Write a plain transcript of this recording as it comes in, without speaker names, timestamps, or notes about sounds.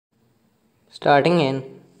Starting in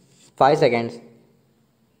 5 seconds.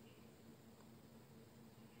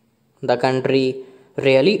 The country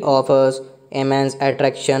really offers immense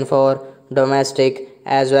attraction for domestic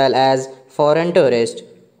as well as foreign tourists.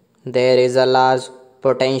 There is a large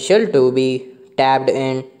potential to be tapped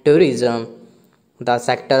in tourism. The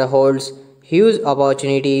sector holds huge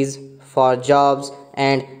opportunities for jobs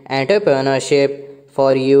and entrepreneurship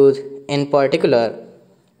for youth in particular.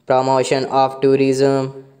 Promotion of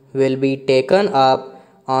tourism will be taken up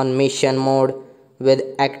on mission mode with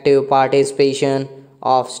active participation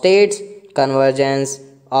of states, convergence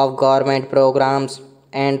of government programs,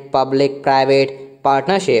 and public private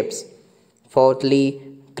partnerships. Fourthly,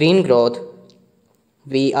 green growth.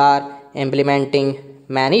 We are implementing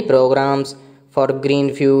many programs for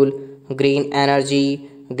green fuel, green energy,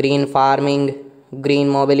 green farming, green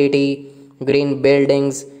mobility, green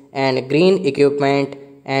buildings, and green equipment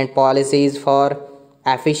and policies for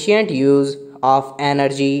efficient use of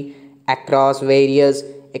energy across various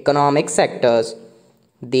economic sectors.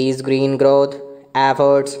 These green growth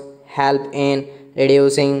efforts help in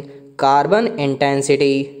reducing carbon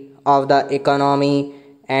intensity of the economy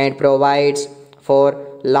and provides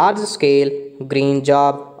for large scale green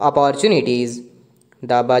job opportunities.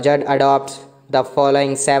 The budget adopts the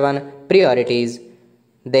following seven priorities.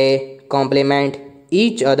 They complement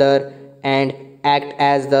each other and act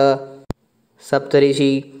as the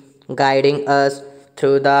Saptarishi guiding us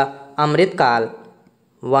through the Amrit Kal.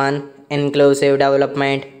 1. Inclusive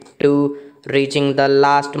development. 2. Reaching the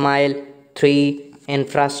last mile. 3.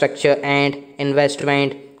 Infrastructure and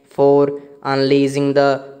investment. 4. Unleashing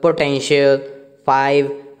the potential.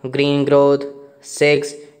 5. Green growth.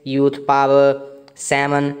 6. Youth power.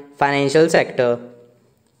 7. Financial sector.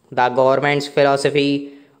 The government's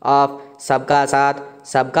philosophy of Sabka Saath,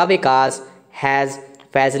 Sabka Vikas has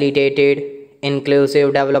facilitated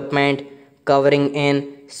inclusive development covering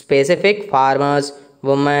in specific farmers,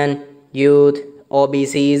 women, youth,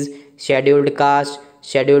 OBCs, scheduled caste,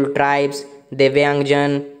 scheduled tribes,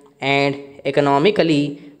 Divyangjan, and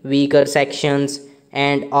economically weaker sections,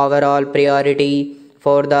 and overall priority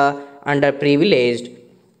for the underprivileged.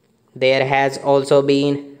 There has also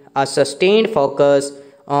been a sustained focus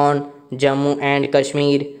on Jammu and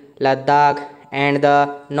Kashmir, Ladakh, and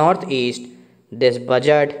the Northeast. This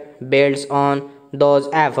budget builds on those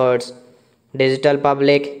efforts. Digital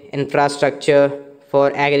public infrastructure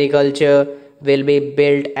for agriculture will be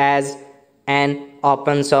built as an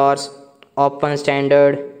open source, open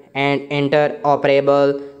standard, and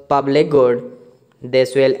interoperable public good.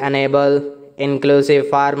 This will enable inclusive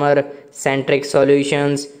farmer centric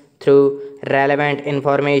solutions through relevant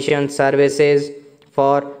information services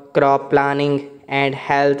for crop planning and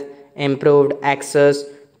health, improved access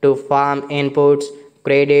to farm inputs,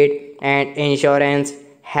 credit and insurance,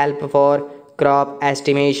 help for crop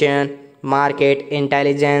estimation, market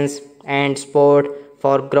intelligence, and support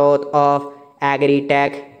for growth of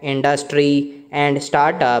agri-tech industry and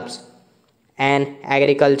startups. An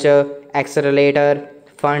agriculture accelerator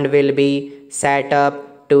fund will be set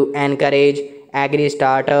up to encourage agri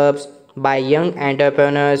startups by young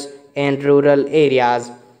entrepreneurs in rural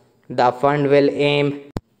areas. The fund will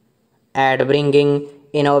aim at bringing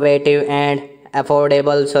innovative and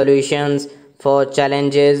affordable solutions for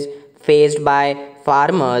challenges faced by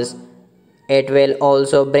farmers. It will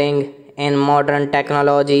also bring in modern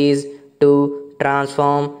technologies to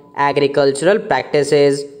transform agricultural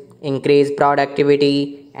practices, increase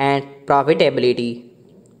productivity and profitability.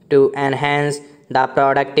 To enhance the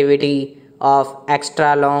productivity of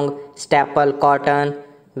extra long staple cotton,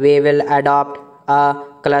 we will adopt a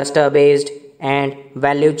cluster based and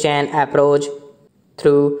value chain approach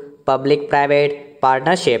through public private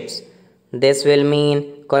partnerships. This will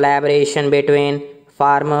mean collaboration between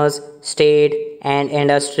farmers, state, and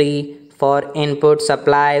industry for input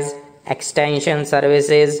supplies, extension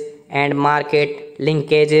services, and market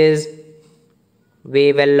linkages.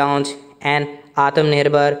 We will launch an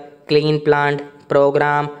Atmanirbhar Clean Plant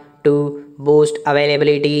program to boost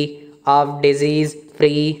availability of disease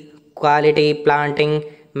free quality planting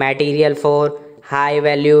material for high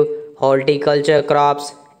value horticulture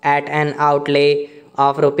crops at an outlay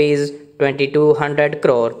of rupees 2200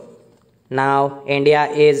 crore. Now India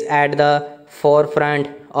is at the forefront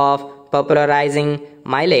of popularizing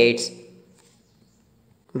millets.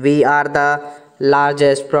 We are the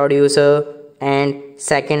largest producer and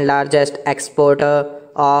second largest exporter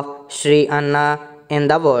of Sri Anna in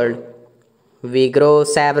the world. We grow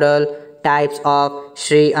several types of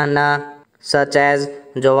Sri Anna such as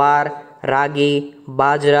jowar, ragi,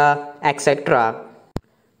 bajra, etc.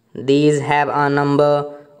 These have a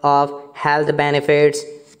number of health benefits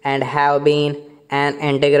and have been an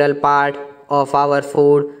integral part of our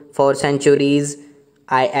food for centuries.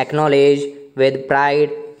 I acknowledge with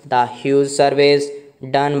pride the huge service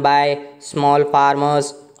done by small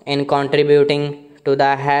farmers in contributing to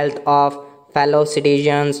the health of fellow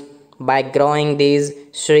citizens by growing these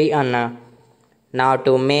Sri Anna. Now,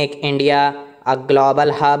 to make India a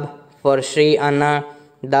global hub for Sri Anna,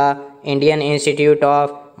 the Indian Institute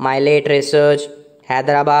of Millet Research,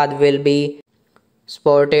 Hyderabad will be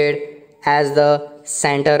spotted as the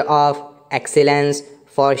center of excellence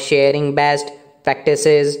for sharing best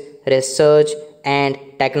practices, research, and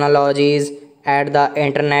technologies at the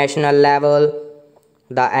international level.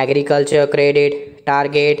 The agriculture credit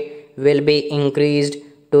target will be increased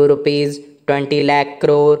to rupees 20 lakh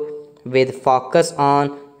crore with focus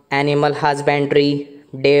on animal husbandry,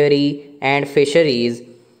 dairy, and fisheries.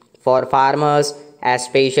 For farmers,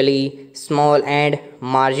 especially small and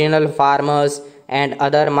marginal farmers and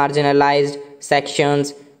other marginalized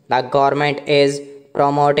sections, the government is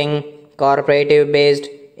promoting cooperative based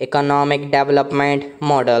economic development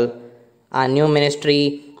model. A new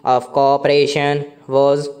ministry of cooperation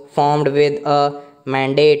was formed with a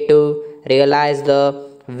mandate to realize the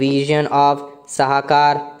vision of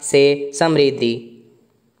Sahakar Se Samriddhi.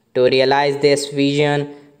 To realize this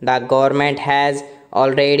vision, the government has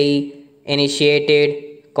already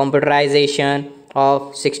initiated computerization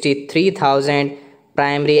of 63,000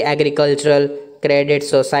 primary agricultural credit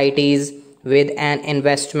societies with an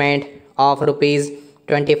investment of rupees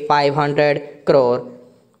 2500 crore.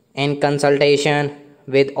 In consultation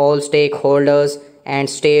with all stakeholders and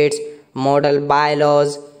states, model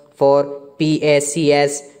bylaws for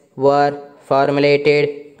PACS were formulated,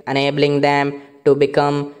 enabling them to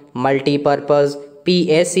become multi-purpose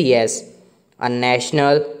PACS. A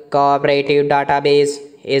national cooperative database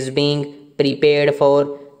is being prepared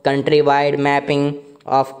for countrywide mapping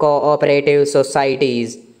of cooperative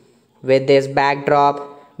societies. With this backdrop,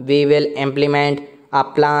 we will implement a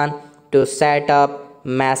plan to set up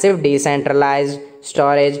massive decentralized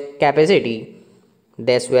storage capacity.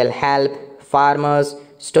 This will help farmers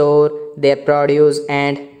store their produce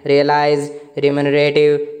and realize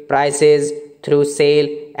remunerative prices through sale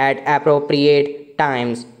at appropriate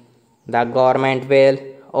times. The government will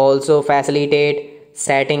also facilitate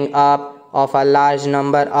setting up of a large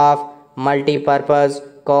number of multi-purpose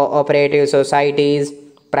cooperative societies,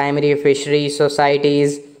 primary fishery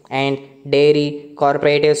societies, and dairy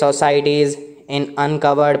cooperative societies in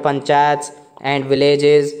uncovered panchayats and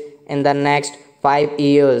villages in the next 5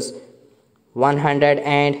 years.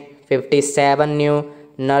 157 new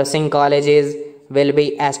nursing colleges will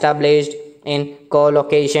be established in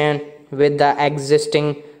co-location with the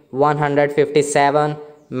existing 157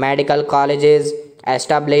 medical colleges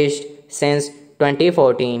established since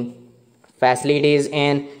 2014. Facilities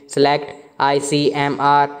in select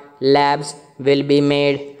ICMR labs will be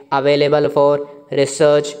made available for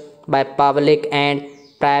research by public and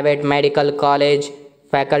private medical college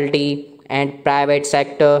faculty and private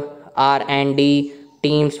sector R&D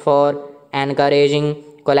teams for encouraging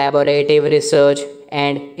collaborative research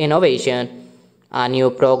and innovation. A new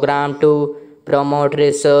program to promote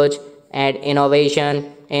research and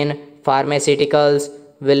innovation in pharmaceuticals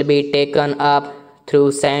will be taken up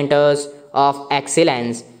through centers of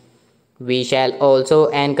excellence. We shall also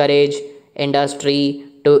encourage industry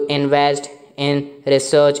to invest in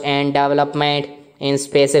research and development in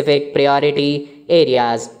specific priority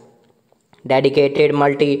areas. Dedicated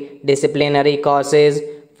multidisciplinary courses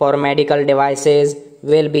for medical devices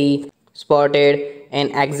will be spotted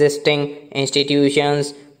in existing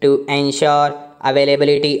institutions to ensure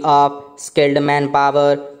availability of skilled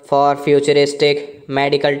manpower for futuristic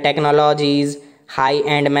medical technologies,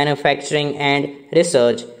 high-end manufacturing and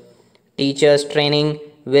research. Teachers' training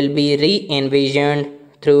will be re-envisioned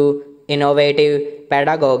through innovative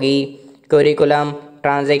pedagogy, curriculum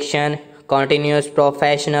transition, continuous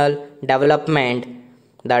professional development.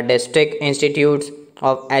 The district institutes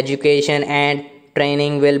of education and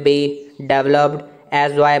training will be developed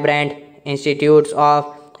as vibrant institutes of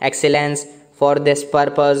excellence for this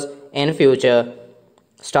purpose in future.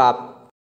 Stop.